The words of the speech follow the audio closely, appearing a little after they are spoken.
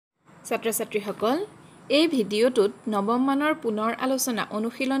ছাত্ৰ-ছাত্ৰীসকল এই ভিডিঅ'টোত নৱম মানৰ পুনৰ আলোচনা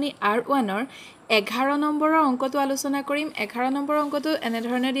অনুশীলনী R1 ৰ 11 নম্বৰৰ অংকটো আলোচনা কৰিম 11 নম্বৰ অংকটো এনে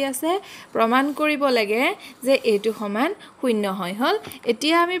ধৰণে দি আছে প্ৰমাণ কৰিব লাগে যে এইটো সমান শূন্য হয় হল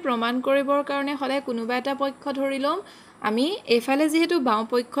এতিয়া আমি প্ৰমাণ কৰিবৰ কাৰণে হলে কোনোবা এটা পক্ষ ধৰি লম আমি এফালে যেহেতু বাও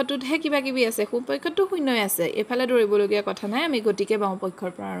পক্ষটোতহে কিবা কিবি আছে খুব পক্ষটো শূন্যই আছে এফালে ধৰিবলগীয়া কথা নাই আমি গতিকে বাও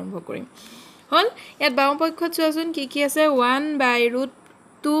পক্ষৰ পৰা আৰম্ভ কৰিম হল ইয়াত বাও পক্ষত চোৱাচোন কি আছে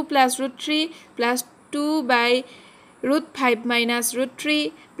 1/√2 plus √3 plus 2/√5 minus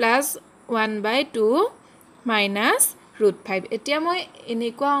 √3 plus 1/2 minus √5 এতিয়া মই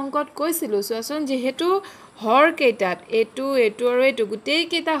এনেকুৱা অংকত কৈছিলো চোৱাচোন যেহেতু হৰ কেইটাত এটো আৰু এটো গোটেই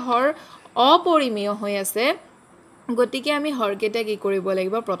কেইটা হৰ অপৰিমেয় হৈ আছে গতিকে আমি হৰ কেইটা কি কৰিব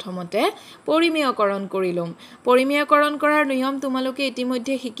লাগিব প্ৰথমতে পৰিমেয়কৰণ কৰি লম পৰিমেয়কৰণ কৰাৰ নিয়ম তোমালোকে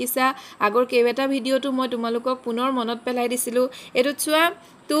ইতিমধ্যে শিকিছা আগৰ কেইটা ভিডিঅটো মই তোমালোকক পুনৰ মনত পেলাই দিছিলো এটো চোৱা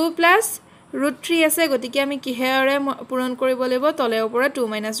 2 plus √3 আছে গতিকে আমি কিহেৰে পূৰণ কৰিব লাগিব তলে ওপৰে 2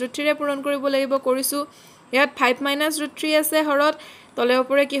 minus √3 ৰে পূৰণ কৰিব লাগিব কৰিছো ইয়াত 5 minus √3 আছে হৰত তলে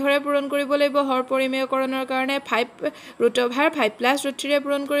ওপৰে কিহৰে পূৰণ কৰিব লাগিব হৰ পৰিমেয়কৰণৰ কাৰণে 5 plus √3 ৰে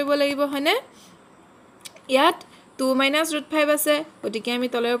পূৰণ কৰিব লাগিব হয়নে ইয়াত 2 minus √5 আছে গতিকে আমি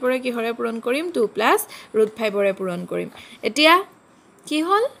তলে ওপৰে কিহৰে পূৰণ কৰিম 2 plus √5 ৰে পূৰণ কৰিম এতিয়া কি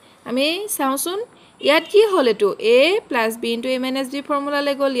হল আমি চাওচোন ইয়াত কি হল এটো a plus b into a minus b formula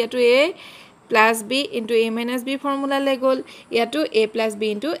লে গল ইয়াতো a plus b into a minus b formula লে গল ইয়াতো a plus b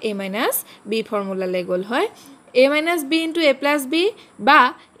into a minus b formula লে গল হয় a minus b into a plus b বা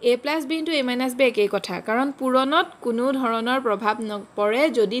a plus b into a minus b একেই কথা কাৰণ পূৰণত কোনো ধৰণৰ প্ৰভাৱ নপৰে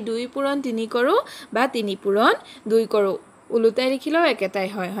যদি 2 পূৰণ 3 কৰো বা 3 পূৰণ 2 কৰো উলুটাই লিখিলেও একেটাই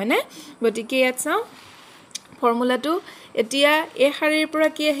হয় হয়নে গতিকে ইয়াত চাও ফৰ্মুলাটো এতিয়া a শাৰীৰ পৰা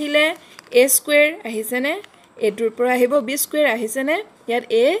কি আহিলে a স্কয়াৰ আহিছেনে এটোৰ পৰা আহিব b স্কয়াৰ আহিছেনে ইয়াত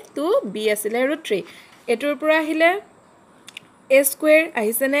a to b আছিল √3 এটোৰ পৰা আহিলে a স্কয়াৰ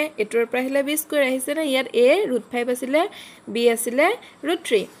আহিছেনে এটোৰ পৰা আহিলে b স্কয়াৰ আহিছেনে ইয়াত a √5 আছিল b আছিল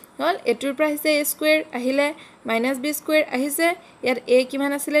 √3 হল এটোৰ পৰা আহিছে a স্কয়াৰ আহিলে minus b স্কয়াৰ আহিছে ইয়াত a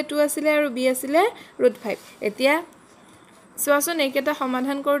কিমান আছিল 2 আছিল আৰু b আছিল √5 এতিয়া সোৱাচোন এইকেটা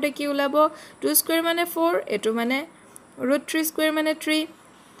সমাধান কৰোতে কি ওলাব 2 স্কয়াৰ মানে 4 এটো মানে √3 স্কয়াৰ মানে 3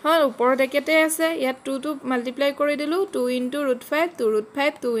 হল ওপৰত একেতে আছে ইয়াত 2 টো মাল্টিপ্লাই কৰি দিলু 2 into √5 2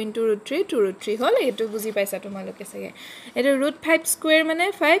 √5 2 into √3 2 √3 হল এটো বুজি পাইছা তোমালোকে চাগে এটো √5 স্কয়াৰ মানে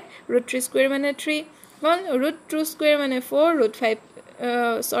 5 √3 স্কয়াৰ মানে 3 হল √2 স্কয়াৰ মানে 4 √5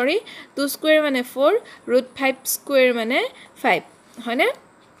 2 স্কয়াৰ মানে 4 √5 স্কয়াৰ মানে 5 হয়নে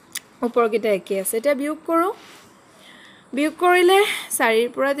ওপৰ কেটা একে আছে এটা বিয়োগ কৰো বিয়োগ কৰিলে 4 ৰ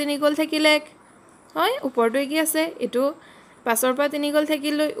পৰা 3 গল থাকিলে হয় ওপৰটো কি আছে এটো 5 ৰ পৰা 3 গল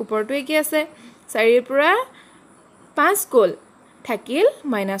থাকিল ওপৰটো কি আছে 4 ৰ পৰা 5 গল থাকিল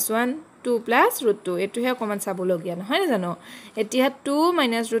 -1 2 plus √2 এটোহে অকমান চাবলগীয়া নহয় জানো এতিয়া 2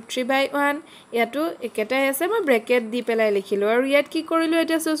 minus √3/1 ইয়াতো একেটাই আছে মই ব্ৰেকেট দি পেলাই লিখিলো আৰু ইয়াত কি কৰিলো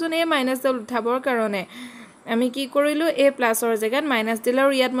এটা চোন এই মাইনাস ডাল উঠাবৰ কাৰণে আমি কি কৰিলো এই প্লাসৰ জায়গাত মাইনাস দিল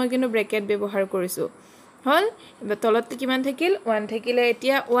আৰু ইয়াত মই কিন্তু ব্ৰেকেট ব্যৱহাৰ কৰিছো হল তলত কিমান থাকিল 1 থাকিলে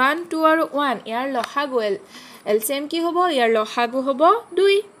এতিয়া 1 2 আৰু 1 ইয়াৰ লসাগু এলচিএম কি হ'ব ইয়াৰ লসাগু হ'ব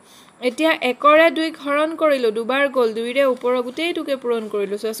 2 এতিয়া 1 ৰে 2 ঘৰণ কৰিলো দুবাৰ গল 2 ৰে ওপৰ গুটেইটোকে পূৰণ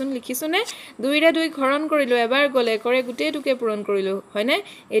কৰিলো চোৱাচোন লিখিছনে 2 ৰে 2 ঘৰণ কৰিলো এবাৰ গল 1 ৰে গুটেইটোকে পূৰণ কৰিলো হয়নে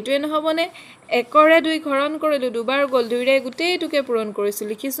এটোৱে নহবনে 1 ৰে 2 ঘৰণ কৰিলো দুবাৰ গল 2 ৰে গুটেইটোকে পূৰণ কৰিছো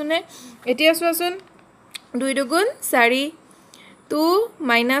লিখিছনে এতিয়া চোৱাচোন 2 দুগুণ 4 2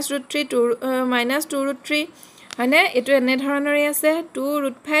 minus √3 2 √3 হয়নে এটো এনে ধৰণৰে আছে 2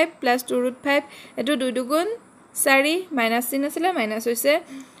 √5 plus 2 √5 এটো 2 দুগুণ 4 মাইনাস চিন আছিল মাইনাস হৈছে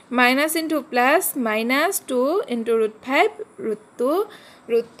minus into plus minus 2 into √5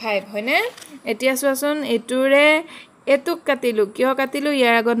 √5 হয়নে এতিয়া চোৱাচোন এটোৰে এটুক কাটিলো কিয় কাটিলো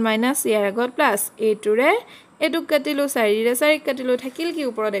ইয়াৰ আগত মাইনাস ইয়াৰ আগত প্লাস এটোৰে এটুক কাটিলো 4 ৰে 4 কাটিলো থাকিল কি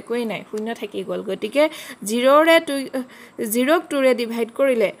ওপৰত একোই নাই শূন্য থাকি গল গতিকে 0 ৰে 0 ক 2 ৰে ডিভাইড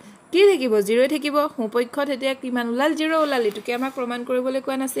কৰিলে কি থাকিব 0 থাকিব হুপক্ষত এতিয়া কিমান ওলাল 0 ওলাল এটোকে আমাক প্ৰমাণ কৰিবলৈ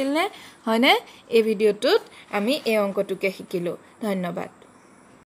কোৱা নাছিল নে হয়নে এই ভিডিঅটোত আমি এই অংকটোকে শিকিলো ধন্যবাদ